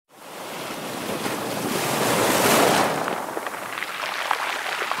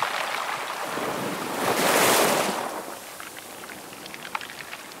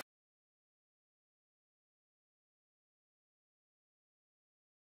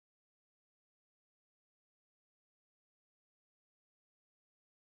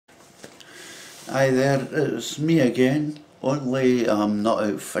Hi there, it's me again, only I'm not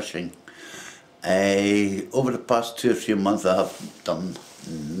out fishing. Over the past 2 or 3 months I have done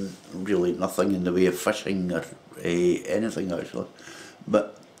really nothing in the way of fishing or anything actually,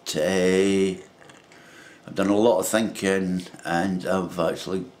 but I've done a lot of thinking and I've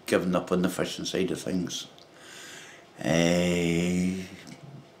actually given up on the fishing side of things.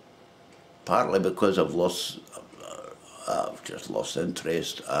 Partly because I've just lost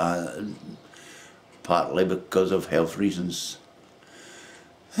interest, and partly because of health reasons.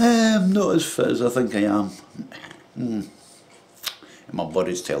 I'm not as fit as I think I am. My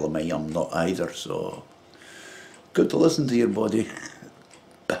body's telling me I'm not either, so good to listen to your body.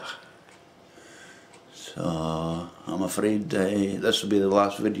 So I'm afraid this will be the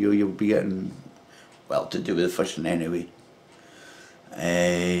last video you'll be getting, well, to do with fishing anyway.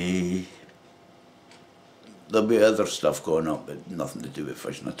 There'll be other stuff going up, but nothing to do with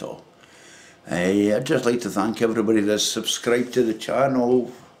fishing at all. I'd just like to thank everybody that's subscribed to the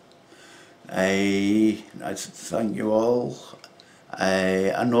channel. I thank you all.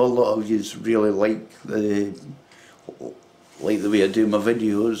 I know a lot of you really like the way I do my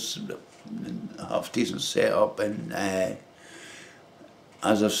videos, half decent setup, and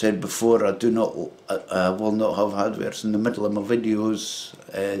as I've said before, I will not have adverts in the middle of my videos.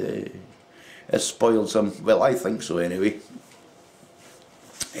 It spoils them. Well, I think so anyway.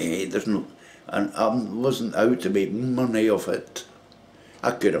 There's no, and I wasn't out to make money off it.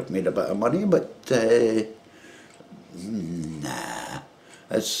 I could have made a bit of money, but nah,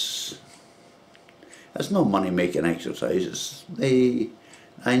 it's no money making exercise. I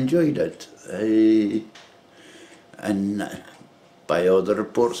enjoyed it, and by all the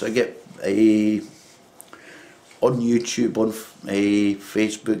reports I get on YouTube, on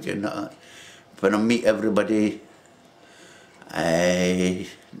Facebook, and when I meet everybody,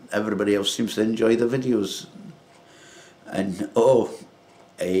 everybody else seems to enjoy the videos. And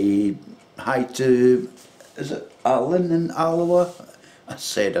hi to, is it Alan in Alloa? I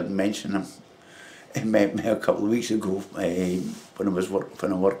said I'd mention him. He met me a couple of weeks ago when I was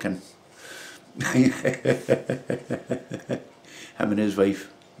working. Him and his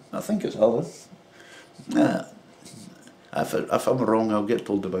wife. I think it's Alan. If I'm wrong, I'll get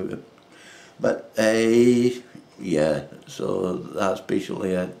told about it. But yeah, so that's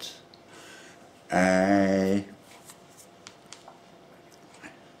basically it. I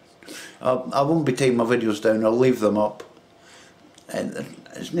won't be taking my videos down, I'll leave them up. And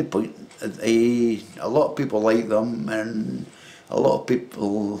there's no point. A lot of people like them, and a lot of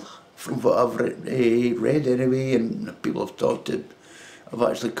people, from what I've read anyway, and people have talked to, have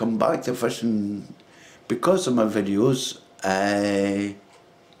actually come back to fishing because of my videos.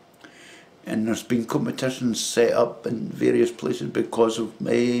 And there's been competitions set up in various places because of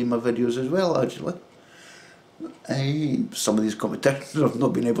my videos as well, actually. Some of these competitions I've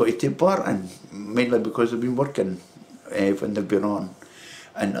not been able to take part in, mainly because I've been working when they've been on,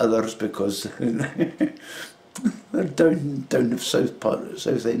 and others because they're down the south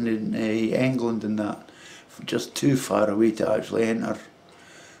end in England and that, just too far away to actually enter.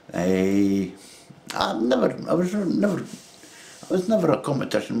 I was never a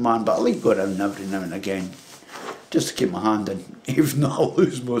competition man, but I like going around every now and again, just to keep my hand in, even though I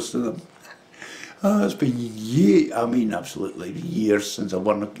lose most of them. It's been years, I mean absolutely years since I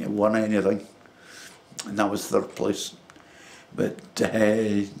won anything, and that was third place. But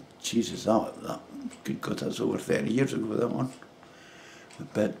Jesus, that good God, that's over 30 years ago, that one.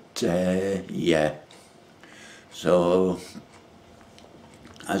 But yeah, so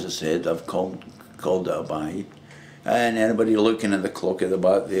as I said, I've called it a bye. And anybody looking at the clock at the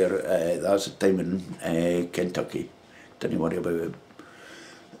back there, that's the time in Kentucky. Don't you worry about it.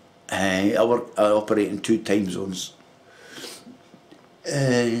 I operate in 2 time zones,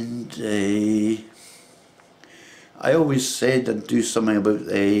 and I always said I'd do something about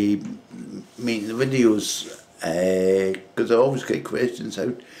making the videos, because I always get questions,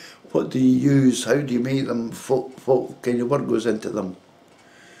 what do you use, how do you make them, what kind of work goes into them.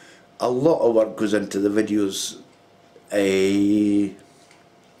 A lot of work goes into the videos. I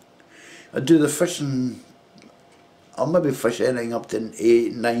do the fishing. I'll maybe fish anything up to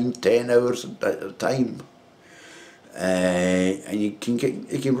 8, 9, 10 hours at a time, and you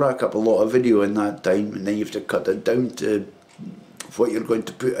can rack up a lot of video in that time, and then you have to cut it down to what you're going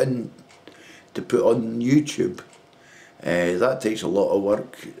to put on YouTube. That takes a lot of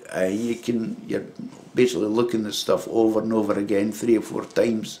work. You're basically looking at stuff over and over again 3 or 4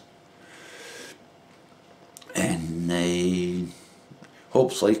 times, and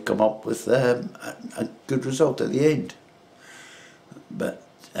hopefully come up with a good result at the end. But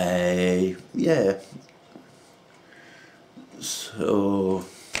Yeah. So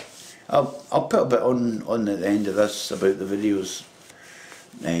I'll put a bit on at the end of this about the videos.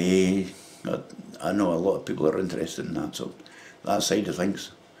 I know a lot of people are interested in that, so that side of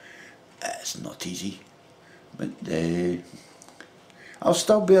things, it's not easy, but I'll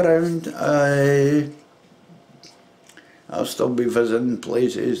still be around. I'll still be visiting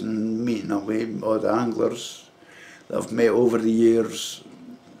places and meeting up with all the anglers that I've met over the years,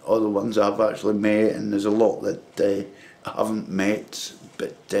 all the ones I've actually met, and there's a lot that I haven't met,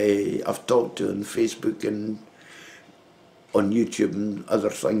 but I've talked to on Facebook and on YouTube and other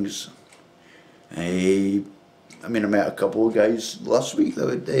things. I mean, I met a couple of guys last week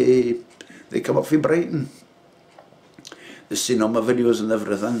that they come up from Brighton. They've seen all my videos and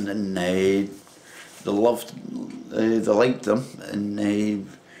everything, and they loved, they liked them, and they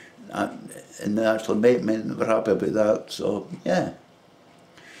actually met me, and they were happy about that. So yeah,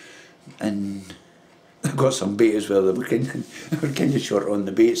 and I got some bait as well. They were kind of short on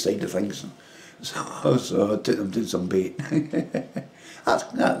the bait side of things, so I took them to some bait.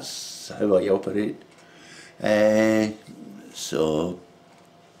 That's how I operate. So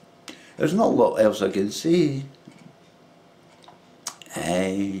there's not a lot else I can say.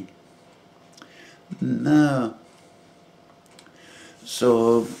 No.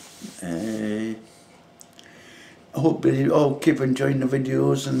 So I hope you all keep enjoying the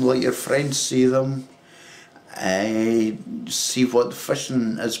videos and let your friends see them. See what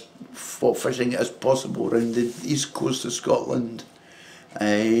fishing is possible around the east coast of Scotland.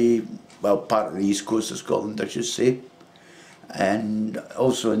 Well, part of the east coast of Scotland, I should say, and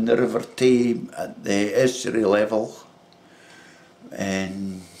also in the River Tay at the estuary level.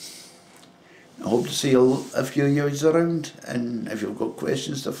 And I hope to see a few of you around, and if you've got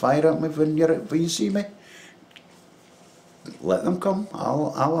questions to fire at me when you see me, let them come.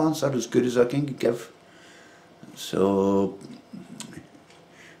 I'll answer as good as I can give. So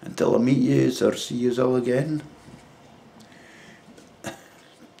until I meet you or see you all again,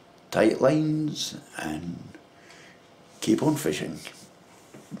 tight lines and keep on fishing.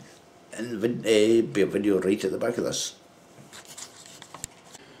 And be a video right at the back of this.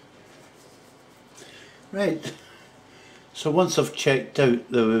 Right, so once I've checked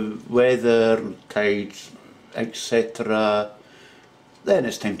out the weather, tides, etc., then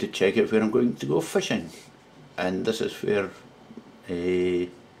it's time to check out where I'm going to go fishing. And this is where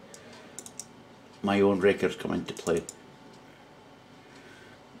my own records come into play.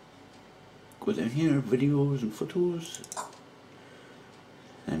 Go down here, videos and photos,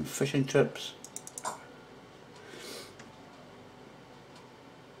 and fishing trips.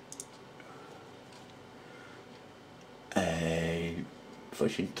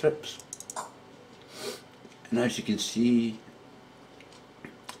 Fishing trips, and as you can see,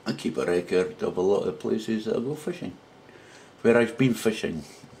 I keep a record of a lot of the places that I go fishing, where I've been fishing.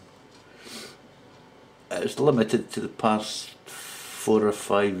 It's limited to the past 4 or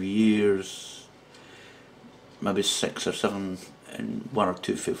 5 years, maybe 6 or 7, and 1 or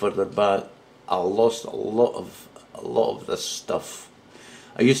 2 feet further back. I lost a lot of this stuff.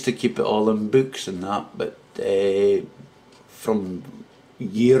 I used to keep it all in books and that, but from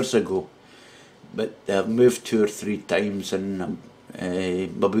years ago, but I've moved 2 or 3 times, and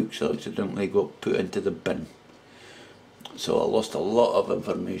my books accidentally got put into the bin, so I lost a lot of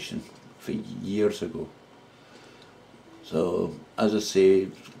information for years ago. So as I say,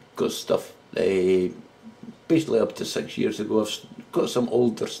 got stuff basically up to 6 years ago. I've got some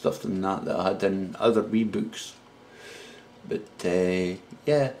older stuff than that I had in other wee books, but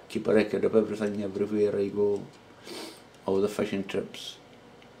yeah, keep a record of everything everywhere I go, all the fishing trips.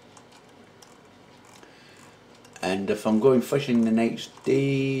 And if I'm going fishing the next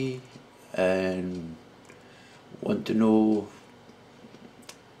day and want to know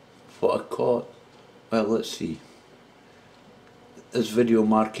what I caught, well, let's see. This video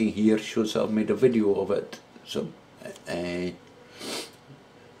marking here shows that I've made a video of it. So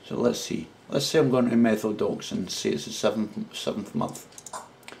let's see. Let's say I'm going to Methil Docks and say it's the seventh month.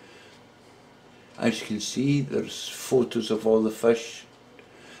 As you can see, there's photos of all the fish.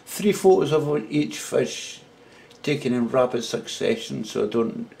 3 photos of each fish, taken in rapid succession, so I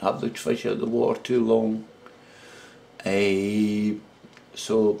don't have the fish out of the water too long.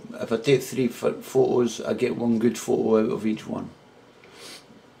 So if I take 3 photos, I get 1 good photo out of each one.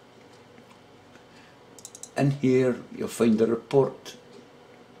 In here you'll find the report.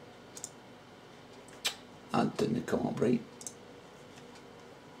 That didn't come up right.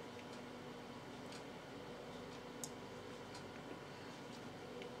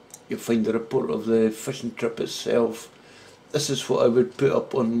 You'll find the report of the fishing trip itself, this is what I would put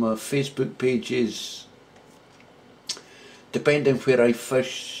up on my Facebook pages. Depending where I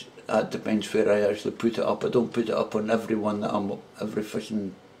fish, that depends where I actually put it up. I don't put it up on every one that every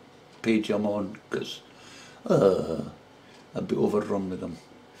fishing page I'm on, because I'd be overrun with them.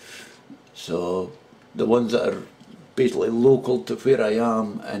 So the ones that are basically local to where I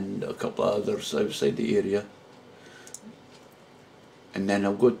am, and a couple of others outside the area. And then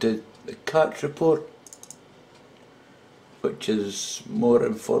I'll go to the catch report, which is more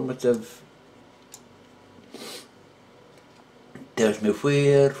informative. Tells me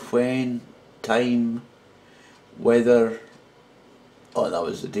where, when, time, weather. Oh, that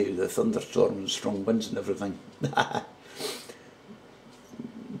was the day of the thunderstorm and strong winds and everything.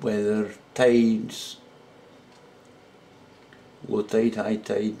 Weather, tides, low tide, high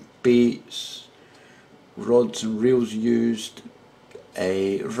tide, baits, rods and reels used,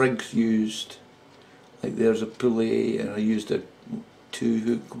 rigs used. Like there's a pulley, and I used a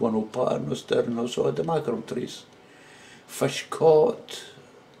 2-hook 1/0 pattern with stern, also had the mackerel trace. Fish caught,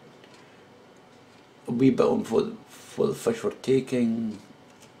 a wee bit on what the fish were taking,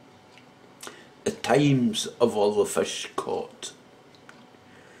 the times of all the fish caught,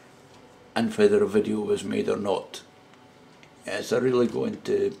 and whether a video was made or not. Yes, I really go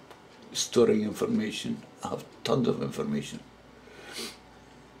into storing information. I have tons of information.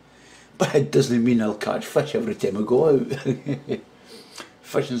 But it doesn't mean I'll catch fish every time I go out.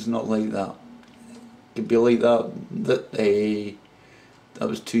 Fishing's not like that. It could be like that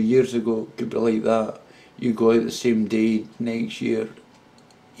was 2 years ago. It could be like that. You go out the same day next year,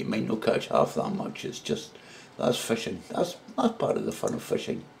 you might not catch half that much. It's just, that's fishing. That's part of the fun of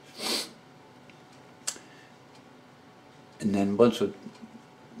fishing. And then once we've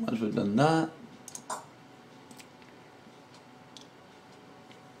done that,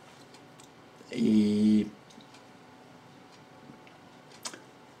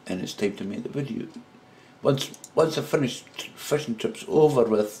 and it's time to make the video. Once I finish fishing trips over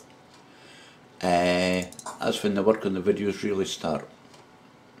with, that's when the work on the videos really start.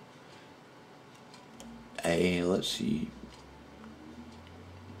 Let's see.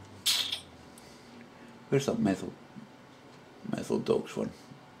 Where's that methyl dogs one?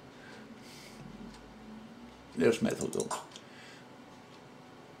 There's methyl dogs.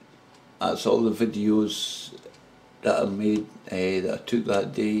 That's all the videos that I made, that I took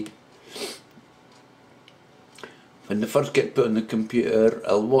that day. When they first get put on the computer,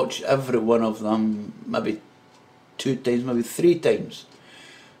 I'll watch every one of them, maybe 2 times, maybe 3 times.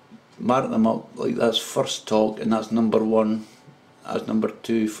 Mark them up, like that's first talk, and that's number 1. That's number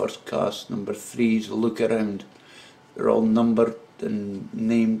 2, first cast. Number 3 is look around. They're all numbered and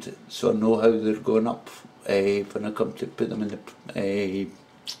named, so I know how they're going up when I come to put them in the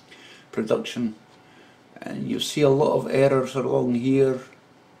production. And you'll see a lot of errors along here.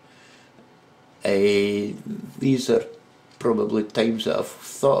 These are probably times that I've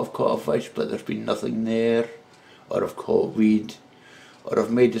thought I've caught a fish, but there's been nothing there, or I've caught weed, or I've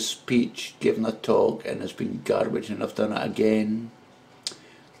made a speech, given a talk, and it's been garbage and I've done it again.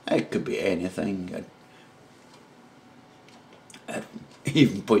 It could be anything. I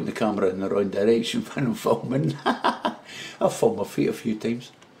even point the camera in the wrong direction when I'm filming. I've filmed my feet a few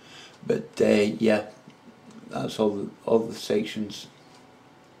times, but yeah, that's all the sections.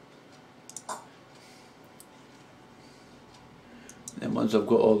 And once I've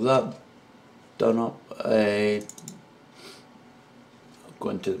got all that done up, I'll go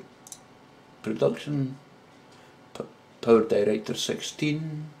into production, Power Director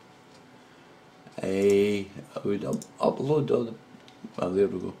 16. I would upload all the, well, there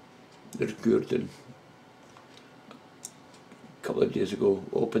we go, there's Gordon. A couple of days ago,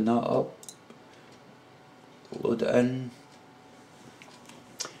 open that up, load it in,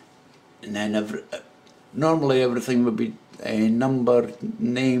 and then normally everything would be numbered,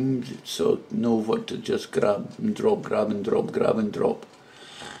 named, so know what to just grab and drop, grab and drop, grab and drop.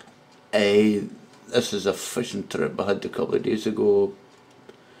 This is a fishing trip I had a couple of days ago,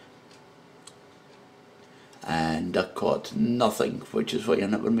 and I caught nothing, which is why I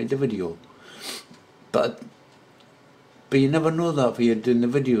never made the video. But you never know that when you're doing the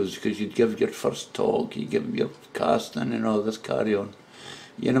videos, because you give your first talk, you give your casting and all this carry on.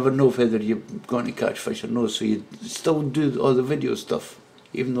 You never know whether you're going to catch fish or no, so you still do all the video stuff,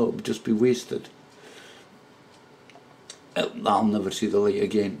 even though it would just be wasted. I'll never see the light of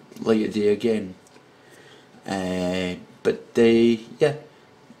day again. But yeah,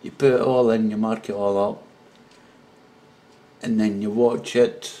 you put it all in, you mark it all up, and then you watch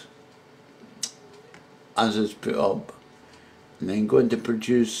it as it's put up, and then go into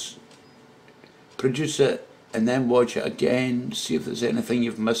produce it and then watch it again, see if there's anything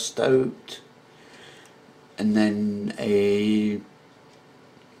you've missed out, and then if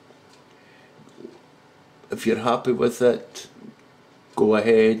you're happy with it, go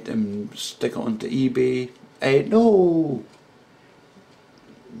ahead and stick it onto eBay. No,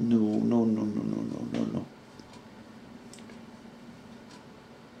 no, no, no, no, no, no, no, no.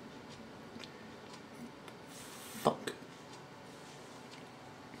 Fuck.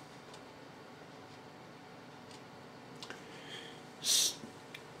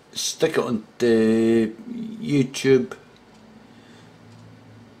 Stick it onto YouTube,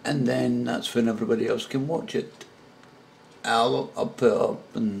 and then that's when everybody else can watch it. I'll put it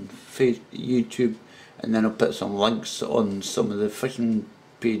up on YouTube, and then I'll put some links on some of the fishing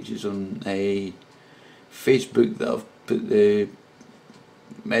pages on Facebook that I've put the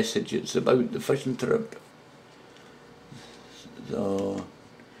messages about the fishing trip. So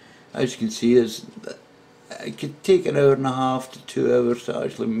as you can see, it could take an hour and a half to 2 hours to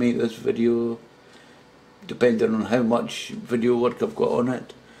actually make this video, depending on how much video work I've got on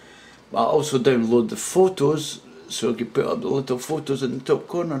it. But I also download the photos, so I can put up the little photos in the top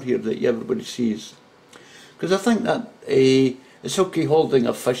corner here that everybody sees. Because I think that it's okay holding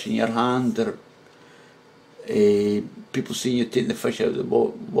a fish in your hand, or people seeing you taking the fish out of the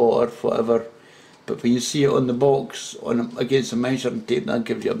water, whatever. But when you see it on the box, against the measuring tape, that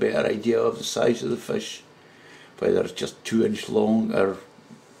gives you a better idea of the size of the fish, whether it's just 2 inch long or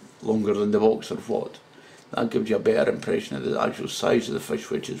longer than the box or what. That gives you a better impression of the actual size of the fish,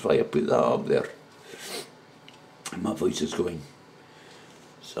 which is why I put that up there. And my voice is going.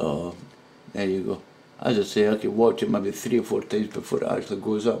 So there you go. As I say, I can watch it maybe 3 or 4 times before it actually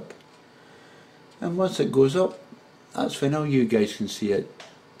goes up. And once it goes up, that's when all you guys can see it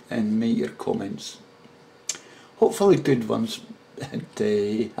and make your comments. Hopefully good ones, and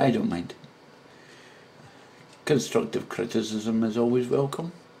I don't mind. Constructive criticism is always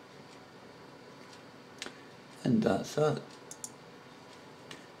welcome. And that's that.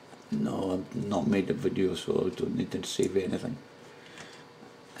 No, I've not made a video, so I don't need to save anything.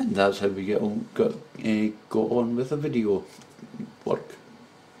 And that's how we got on with the video work.